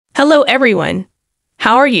Hello everyone.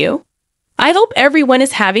 How are you? I hope everyone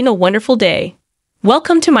is having a wonderful day.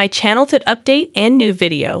 Welcome to my channel to update and new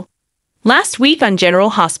video. Last week on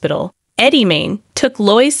General Hospital, Eddie Main took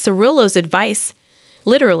LoCicero's advice,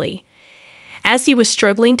 literally. As he was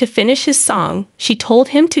struggling to finish his song, she told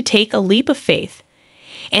him to take a leap of faith.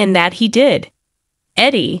 And that he did.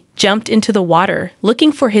 Eddie jumped into the water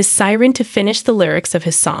looking for his siren to finish the lyrics of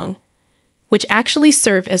his song, which actually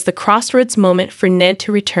served as the crossroads moment for Ned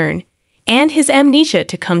to return and his amnesia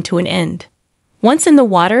to come to an end. Once in the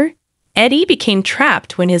water, Eddie became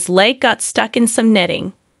trapped when his leg got stuck in some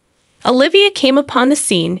netting. Olivia came upon the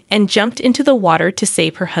scene and jumped into the water to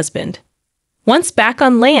save her husband. Once back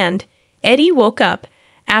on land, Eddie woke up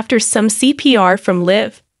after some CPR from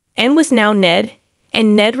Liv and was now Ned,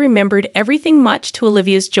 and Ned remembered everything much to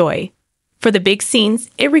Olivia's joy. For the big scenes,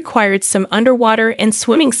 it required some underwater and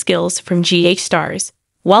swimming skills from GH stars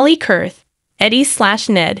Wally Kurth,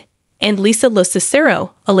 Eddie/Ned, and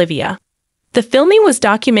LoCicero, Olivia. The filming was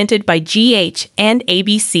documented by GH and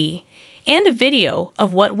ABC, and a video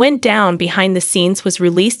of what went down behind the scenes was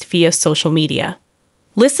released via social media.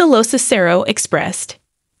 LoCicero expressed,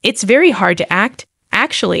 "It's very hard to act,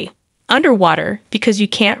 actually, underwater because you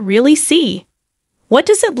can't really see. What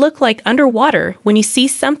does it look like underwater when you see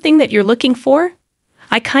something that you're looking for?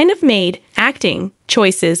 I kind of made acting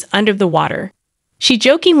choices under the water." She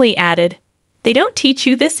jokingly added, "They don't teach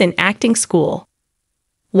you this in acting school."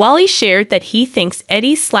 Wally shared that he thinks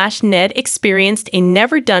Eddie/Ned experienced a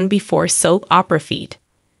never-done-before soap opera feat.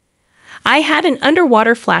 "I had an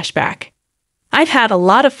underwater flashback. I've had a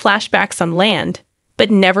lot of flashbacks on land, but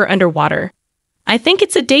never underwater. I think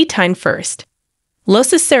it's a daytime first.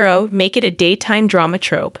 LoCicero make it a daytime drama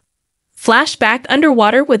trope. Flashback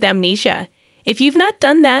underwater with amnesia. If you've not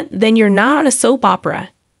done that, then you're not on a soap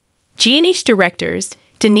opera." G&H directors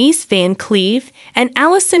Denise Van Cleve and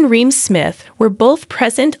Allison Reams-Smith were both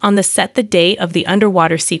present on the set the day of the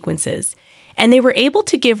underwater sequences, and they were able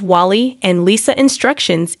to give Wally and Lisa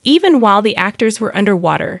instructions even while the actors were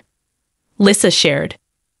underwater. Lisa shared,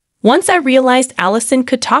 "Once I realized Allison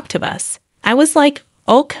could talk to us, I was like,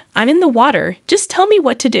 "Ok, I'm in the water, just tell me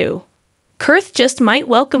what to do." Kurth just might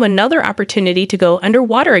welcome another opportunity to go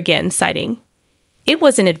underwater again, citing, "It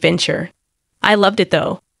was an adventure. I loved it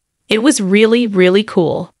though. It was really, really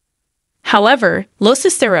cool." However,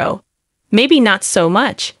 LoCicero, maybe not so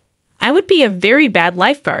much. "I would be a very bad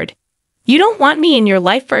lifeguard. You don't want me in your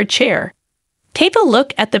lifeguard chair." Take a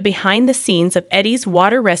look at the behind the scenes of Eddie's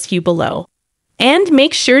water rescue below. And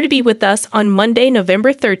make sure to be with us on Monday,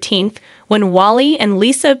 November 13th, when Wally and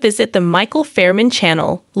Lisa visit the Michael Fairman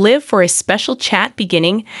channel live for a special chat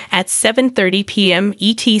beginning at 7:30 p.m.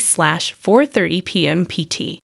 ET/4:30 p.m. PT.